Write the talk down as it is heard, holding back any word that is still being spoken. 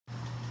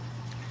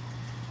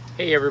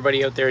Hey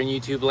everybody out there in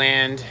YouTube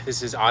land,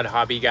 this is Odd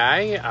Hobby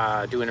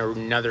Guy doing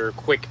another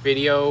quick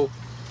video.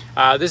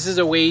 This is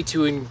a way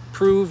to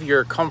improve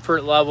your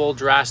comfort level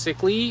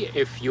drastically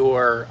if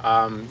you're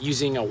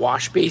using a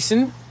wash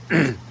basin.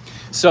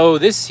 So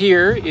this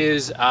here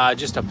is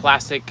just a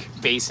plastic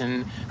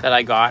basin that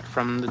I got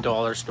from the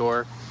dollar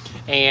store,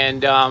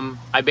 and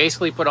I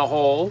basically put a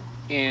hole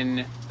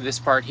in this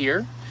part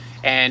here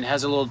and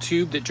has a little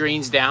tube that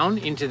drains down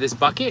into this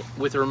bucket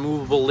with a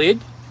removable lid.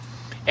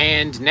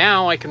 And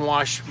now I can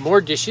wash more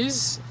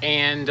dishes,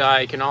 and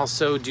I can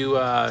also do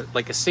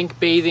like a sink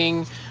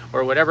bathing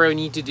or whatever I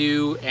need to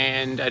do,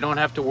 and I don't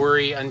have to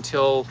worry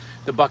until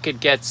the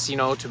bucket gets,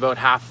 to about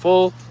half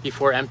full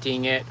before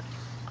emptying it.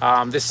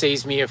 This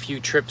saves me a few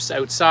trips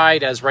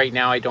outside, as right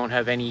now I don't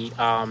have any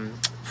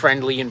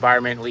friendly,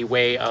 environmentally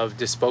way of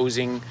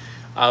disposing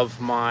of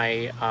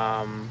my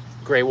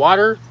gray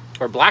water,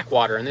 or black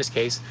water in this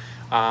case.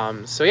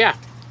 So yeah,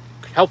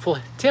 helpful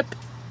tip.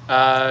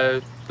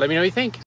 Let me know what you think.